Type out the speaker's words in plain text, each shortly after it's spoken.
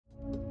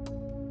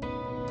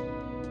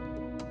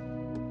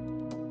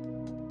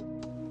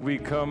we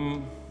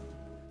come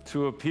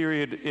to a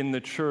period in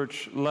the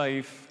church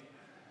life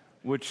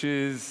which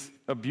is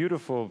a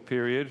beautiful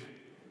period,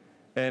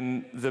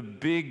 and the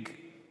big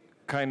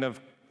kind of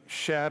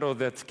shadow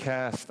that's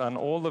cast on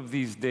all of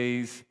these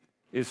days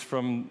is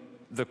from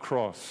the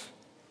cross.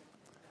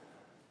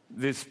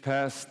 This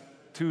past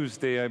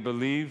Tuesday, I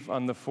believe,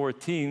 on the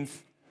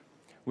 14th,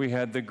 we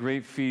had the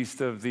great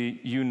feast of the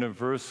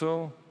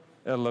universal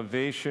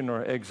elevation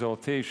or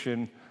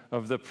exaltation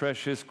of the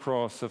precious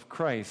cross of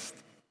Christ.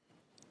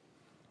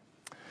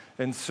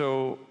 And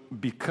so,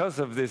 because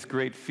of this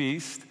great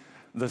feast,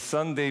 the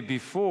Sunday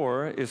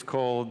before is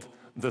called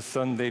the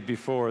Sunday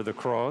before the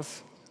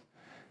cross.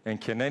 And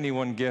can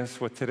anyone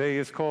guess what today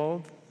is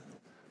called?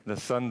 The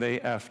Sunday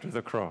after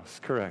the cross,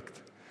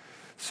 correct.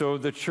 So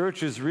the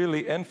church is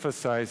really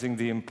emphasizing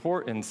the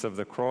importance of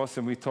the cross,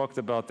 and we talked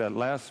about that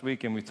last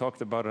week, and we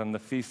talked about it on the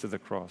Feast of the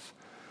Cross.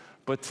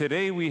 But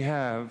today we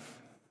have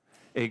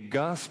a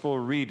gospel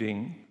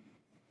reading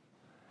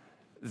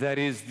that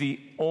is the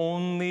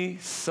only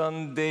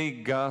Sunday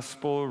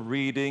gospel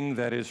reading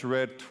that is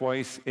read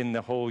twice in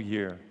the whole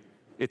year.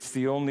 It's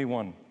the only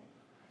one.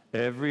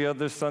 Every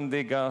other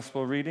Sunday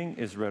gospel reading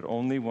is read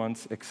only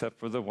once,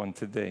 except for the one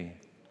today.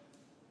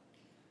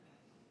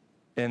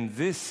 And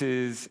this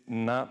is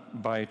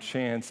not by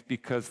chance,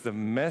 because the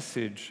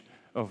message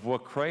of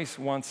what Christ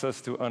wants us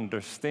to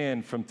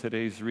understand from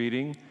today's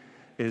reading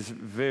is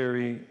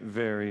very,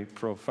 very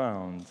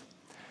profound.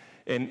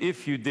 And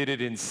if you did it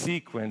in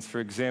sequence, for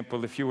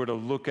example, if you were to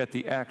look at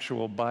the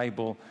actual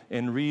Bible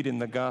and read in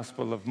the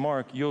Gospel of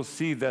Mark, you'll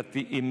see that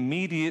the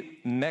immediate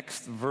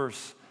next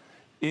verse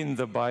in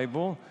the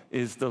Bible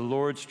is the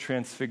Lord's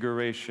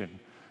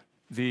Transfiguration.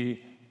 The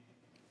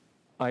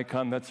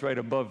icon that's right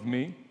above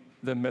me,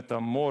 the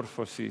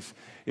Metamorphosis.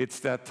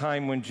 It's that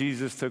time when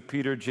Jesus took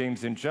Peter,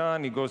 James, and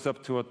John. He goes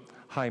up to a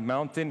high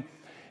mountain,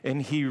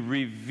 and he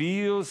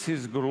reveals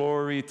his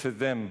glory to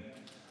them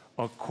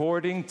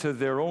according to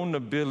their own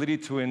ability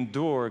to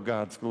endure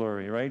God's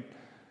glory, right?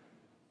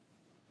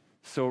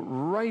 So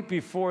right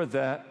before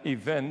that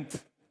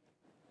event,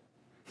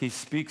 he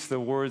speaks the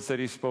words that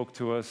he spoke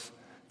to us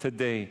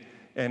today.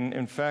 And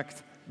in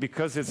fact,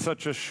 because it's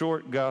such a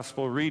short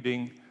gospel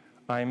reading,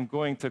 I'm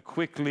going to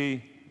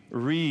quickly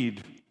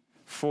read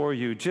for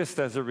you, just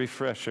as a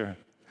refresher.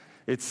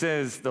 It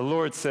says, the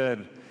Lord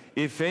said,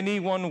 "If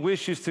anyone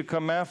wishes to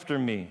come after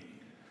me,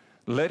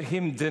 let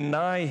him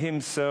deny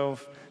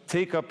himself,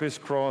 take up his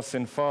cross,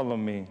 and follow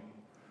me.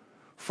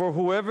 For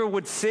whoever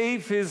would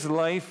save his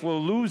life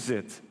will lose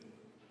it.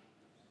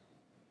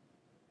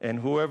 And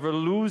whoever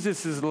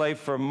loses his life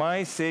for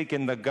my sake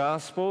and the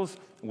gospel's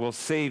will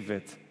save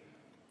it.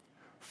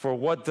 For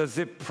what does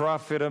it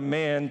profit a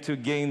man to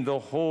gain the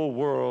whole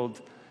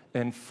world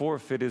and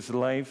forfeit his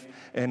life?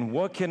 And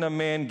what can a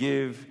man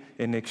give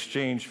in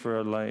exchange for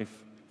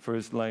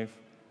his life?"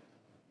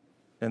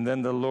 And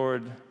then the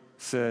Lord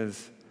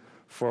says,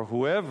 "For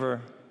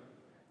whoever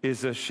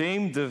is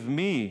ashamed of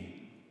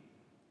me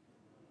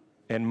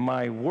and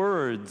my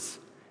words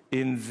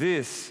in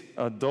this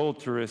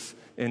adulterous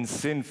and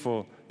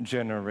sinful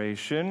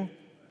generation,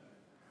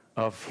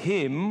 of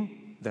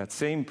him," that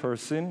same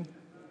person,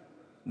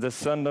 "the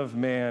Son of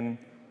Man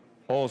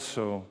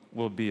also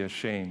will be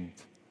ashamed."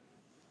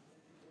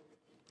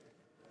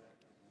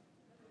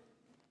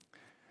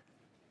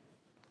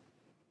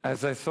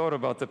 As I thought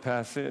about the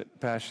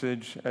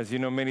passage, as you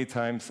know, many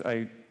times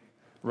I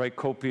write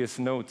copious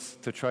notes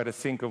to try to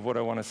think of what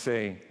I want to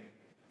say.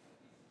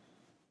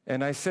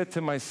 And I said to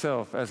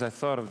myself, as I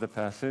thought of the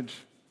passage,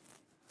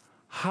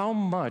 how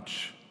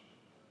much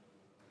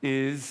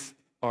is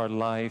our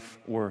life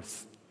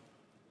worth?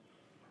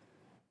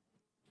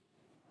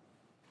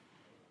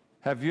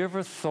 Have you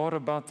ever thought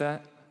about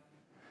that?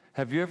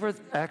 Have you ever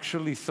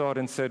actually thought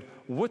and said,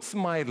 what's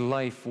my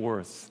life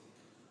worth?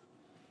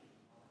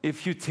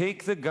 If you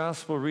take the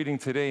gospel reading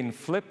today and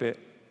flip it,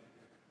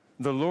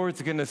 the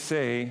Lord's going to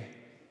say,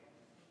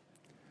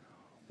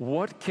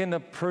 what can a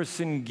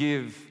person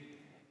give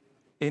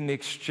in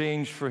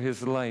exchange for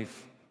his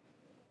life?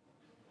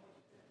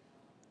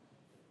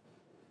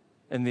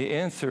 And the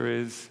answer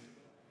is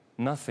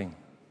nothing.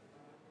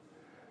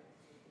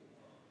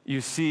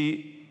 You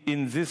see,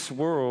 in this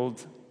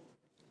world,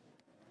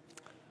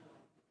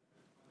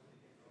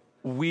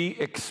 we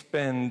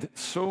expend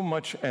so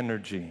much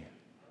energy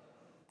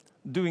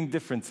doing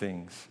different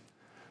things.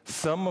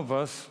 Some of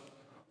us,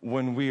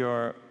 when we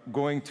are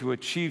going to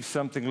achieve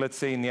something, let's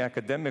say in the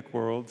academic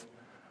world,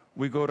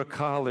 we go to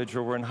college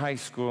or we're in high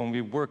school and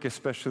we work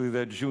especially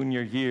that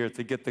junior year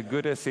to get the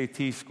good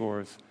SAT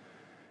scores.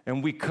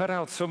 And we cut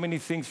out so many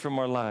things from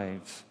our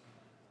lives.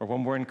 Or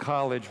when we're in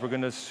college, we're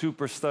going to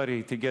super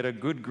study to get a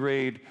good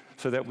grade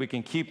so that we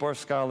can keep our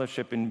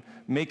scholarship and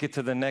make it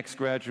to the next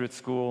graduate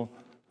school.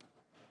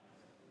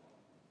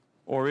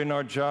 Or in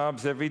our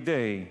jobs every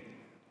day,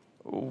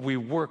 we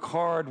work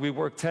hard, we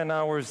work 10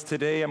 hours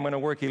today, I'm going to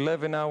work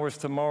 11 hours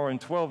tomorrow and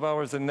 12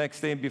 hours the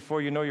next day, and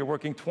before you know, you're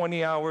working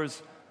 20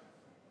 hours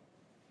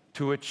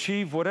to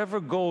achieve whatever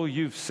goal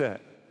you've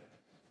set.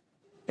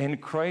 And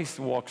Christ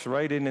walks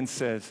right in and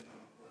says,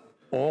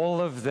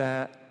 all of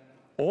that,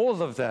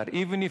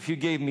 even if you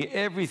gave me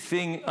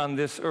everything on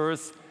this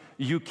earth,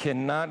 you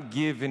cannot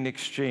give in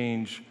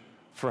exchange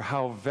for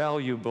how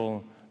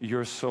valuable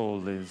your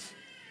soul is.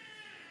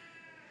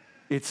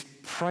 It's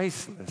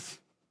priceless.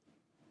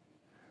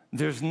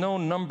 There's no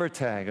number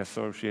tag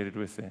associated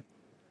with it.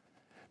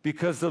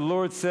 Because the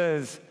Lord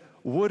says,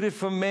 what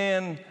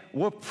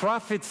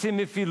profits him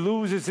if he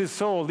loses his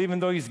soul, even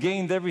though he's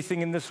gained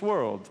everything in this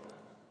world?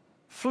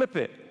 Flip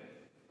it.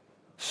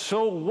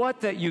 So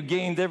what that you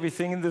gained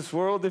everything in this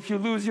world? If you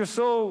lose your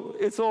soul,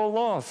 it's all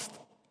lost.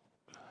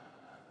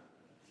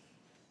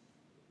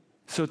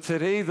 So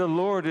today the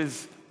Lord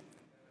is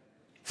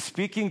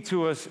speaking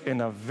to us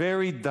in a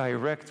very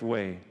direct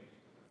way.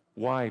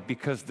 Why?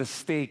 Because the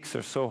stakes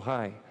are so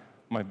high,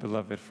 my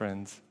beloved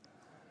friends.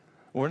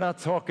 We're not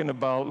talking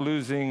about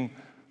losing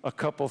a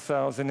couple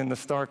thousand in the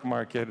stock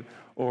market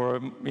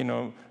or,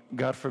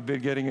 God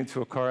forbid, getting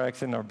into a car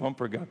accident and our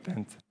bumper got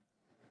bent.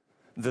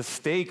 The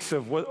stakes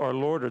of what our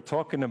Lord are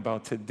talking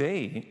about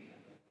today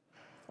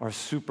are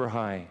super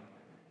high.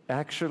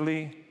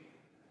 Actually,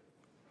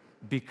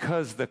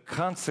 because the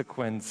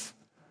consequence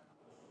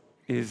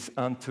is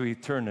unto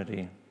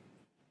eternity.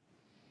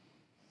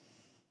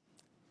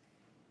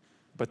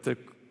 But the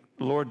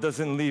Lord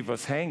doesn't leave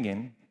us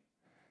hanging.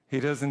 He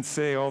doesn't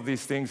say all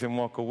these things and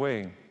walk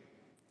away.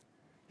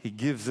 He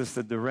gives us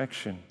the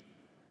direction.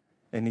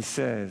 And he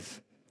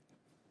says,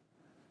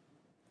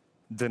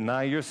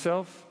 deny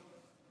yourself,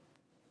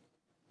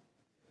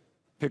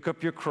 pick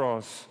up your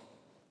cross,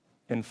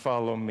 and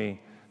follow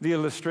me. The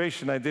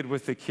illustration I did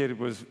with the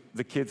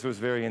kids was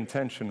very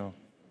intentional.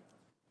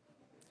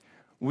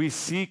 We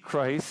see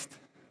Christ,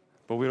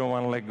 but we don't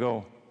want to let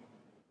go.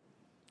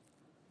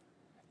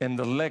 And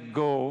the let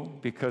go,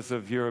 because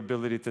of your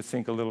ability to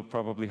think a little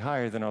probably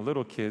higher than our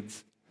little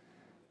kids,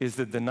 is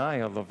the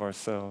denial of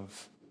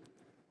ourselves.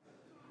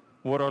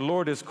 What our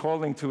Lord is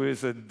calling to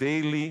is a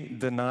daily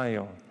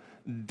denial.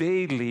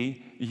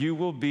 Daily, you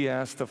will be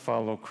asked to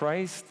follow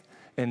Christ,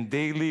 and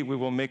daily we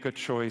will make a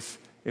choice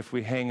if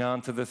we hang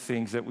on to the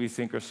things that we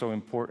think are so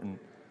important,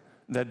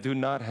 that do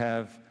not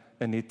have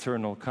an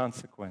eternal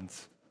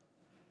consequence.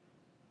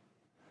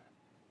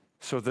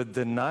 So the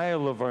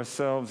denial of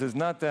ourselves is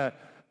not that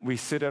we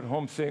sit at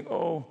home saying,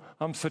 oh,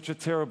 I'm such a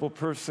terrible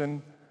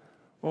person.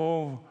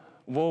 Oh,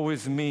 woe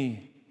is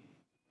me.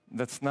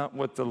 That's not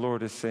what the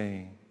Lord is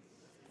saying.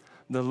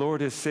 The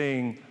Lord is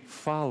saying,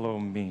 follow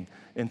me.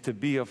 And to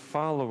be a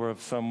follower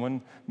of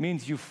someone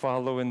means you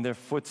follow in their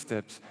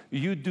footsteps.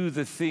 You do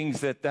the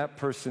things that that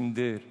person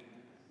did.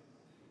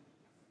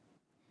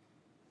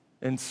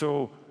 And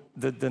so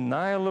the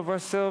denial of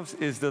ourselves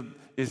is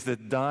the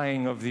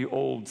dying of the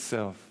old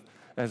self.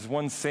 As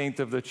one saint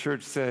of the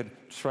church said,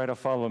 try to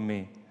follow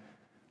me.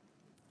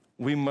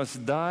 We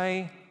must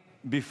die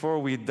before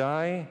we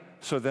die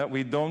so that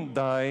we don't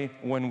die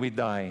when we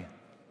die.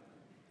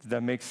 Does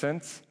that make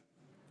sense?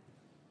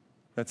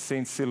 That's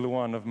Saint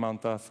Silouan of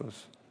Mount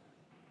Athos.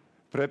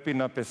 Πρέπει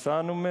να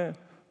πεθάνουμε,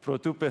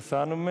 προτού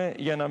πεθάνουμε,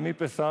 για να μην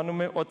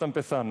πεθάνουμε όταν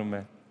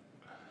πεθάνουμε.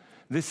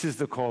 This is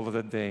the call of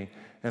the day.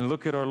 And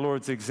look at our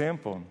Lord's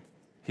example.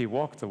 He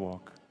walked the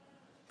walk.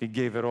 He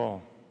gave it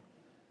all.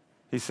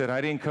 He said,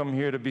 I didn't come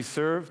here to be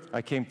served,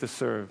 I came to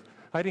serve.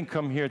 I didn't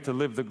come here to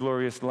live the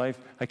glorious life,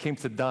 I came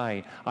to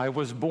die. I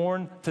was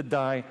born to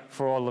die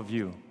for all of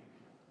you.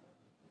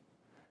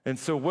 And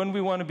so when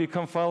we want to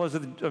become followers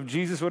of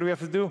Jesus, what do we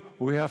have to do?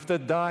 We have to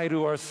die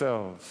to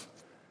ourselves.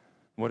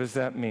 What does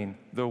that mean?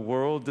 The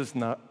world does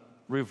not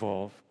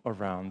revolve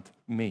around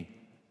me.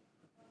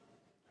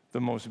 The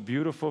most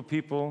beautiful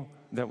people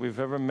that we've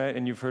ever met,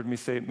 and you've heard me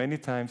say it many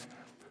times,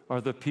 are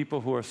the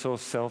people who are so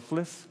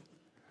selfless,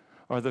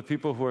 are the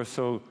people who are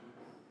so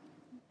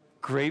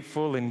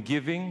grateful and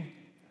giving,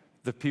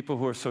 the people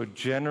who are so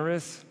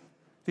generous.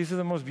 These are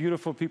the most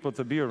beautiful people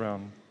to be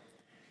around.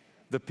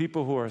 The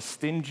people who are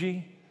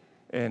stingy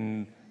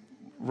and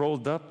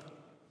rolled up.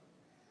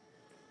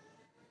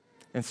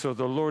 And so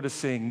the Lord is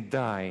saying,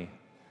 die.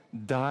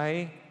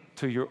 Die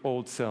to your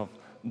old self.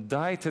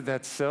 Die to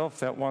that self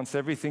that wants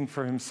everything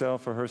for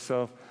himself or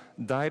herself.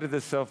 Die to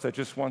the self that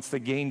just wants to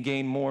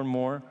gain more and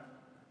more.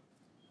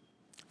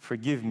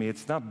 Forgive me,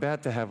 it's not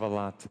bad to have a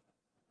lot.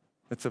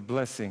 It's a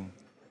blessing.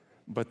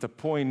 But the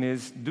point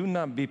is, do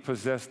not be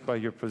possessed by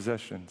your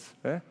possessions.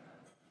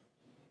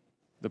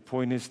 The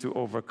point is to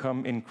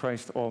overcome in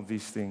Christ all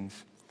these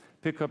things.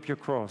 Pick up your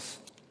cross.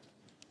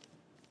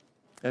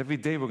 Every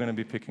day we're going to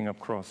be picking up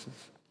crosses.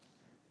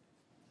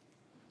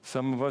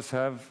 Some of us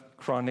have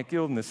chronic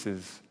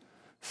illnesses.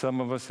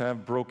 Some of us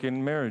have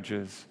broken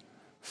marriages.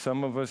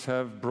 Some of us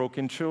have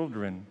broken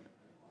children.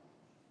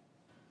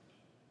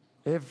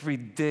 Every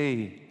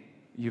day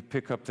you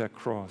pick up that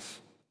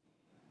cross.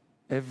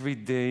 Every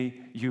day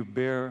you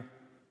bear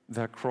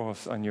that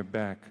cross on your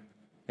back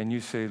and you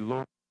say,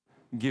 Lord,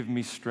 give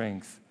me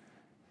strength.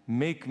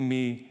 Make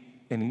me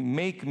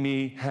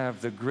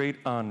have the great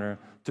honor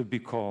to be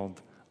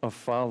called a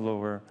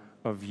follower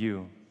of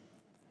you.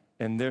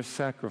 And their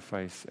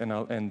sacrifice, and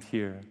I'll end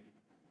here.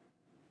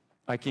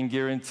 I can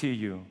guarantee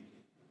you,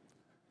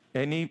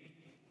 any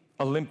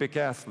Olympic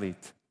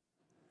athlete,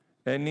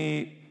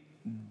 any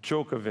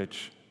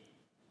Djokovic.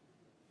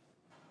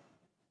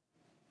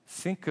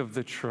 Think of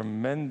the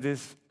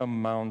tremendous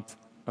amount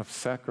of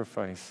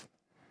sacrifice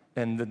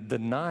and the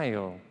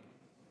denial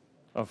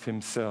of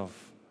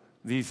himself,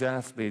 these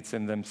athletes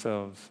and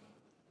themselves,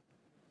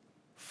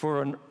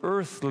 for an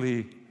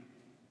earthly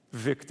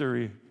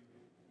victory.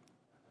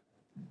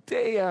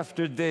 Day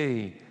after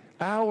day,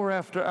 hour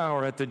after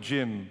hour at the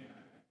gym,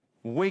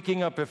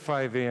 waking up at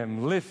 5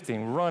 a.m.,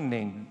 lifting,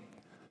 running,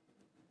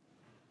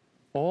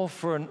 all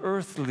for an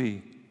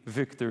earthly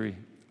victory.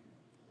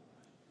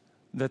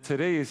 That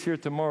today is here,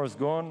 tomorrow is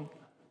gone.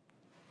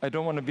 I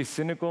don't want to be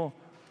cynical.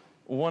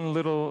 One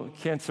little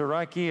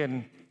canceraki,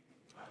 and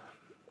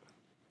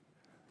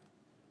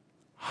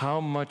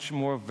how much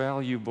more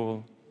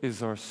valuable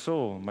is our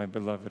soul, my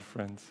beloved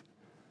friends?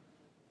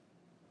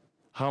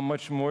 How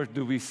much more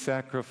do we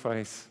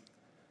sacrifice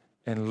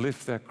and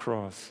lift that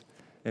cross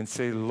and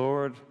say,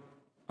 Lord,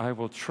 I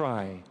will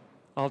try.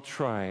 I'll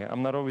try.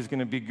 I'm not always going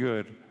to be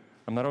good.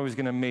 I'm not always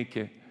going to make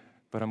it,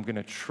 but I'm going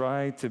to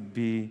try to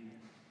be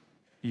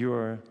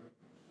your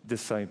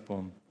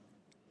disciple.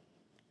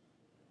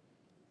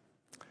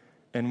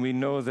 And we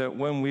know that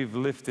when we've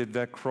lifted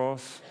that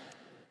cross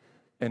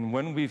and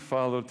when we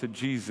follow to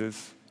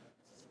Jesus,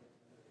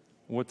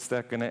 what's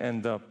that going to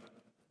end up?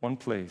 One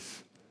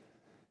place.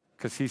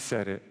 Because he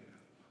said it.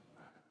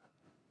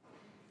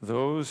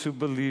 Those who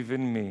believe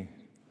in me,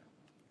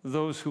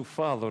 those who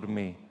followed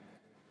me,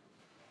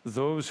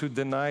 those who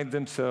denied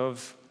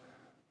themselves,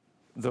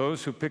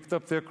 those who picked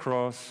up their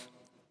cross,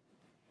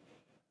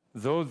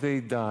 though they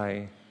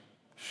die,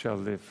 shall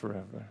live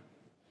forever.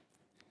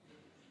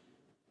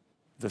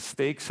 The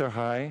stakes are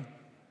high.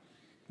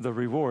 The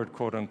reward,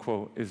 quote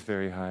unquote, is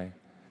very high.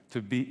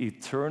 To be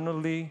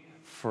eternally,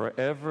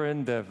 forever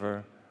and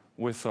ever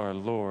with our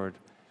Lord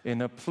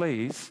in a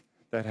place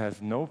that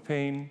has no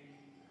pain,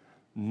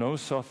 no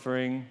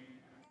suffering,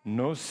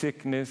 no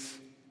sickness,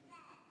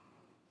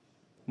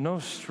 no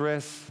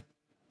stress,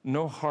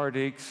 no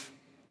heartaches,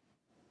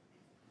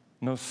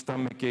 no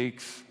stomach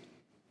aches,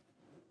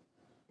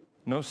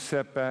 no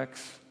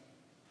setbacks,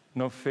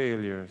 no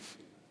failures.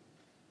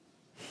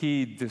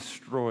 He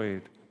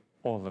destroyed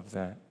all of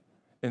that.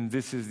 And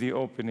this is the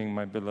opening,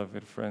 my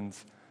beloved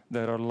friends,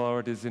 that our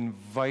Lord is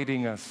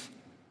inviting us.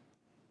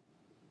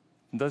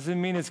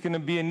 Doesn't mean it's going to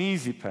be an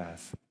easy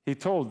path. He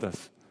told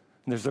us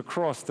there's a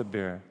cross to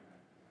bear.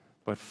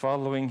 But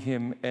following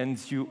him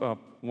ends you up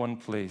one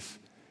place,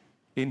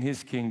 in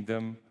his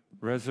kingdom,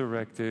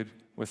 resurrected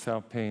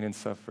without pain and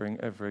suffering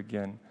ever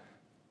again.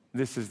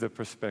 This is the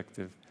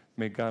perspective.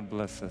 May God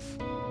bless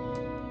us.